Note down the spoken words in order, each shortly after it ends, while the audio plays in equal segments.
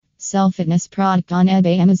Sell fitness product on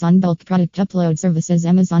eBay. Amazon bulk product upload services.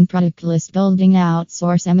 Amazon product list building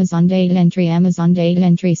outsource. Amazon data entry. Amazon data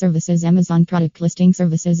entry services. Amazon product listing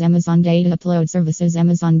services. Amazon data upload services.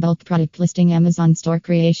 Amazon bulk product listing. Amazon store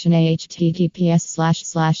creation.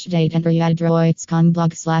 https://date entry adroits.com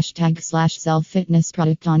blog/tag/sell fitness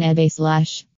product on eBay/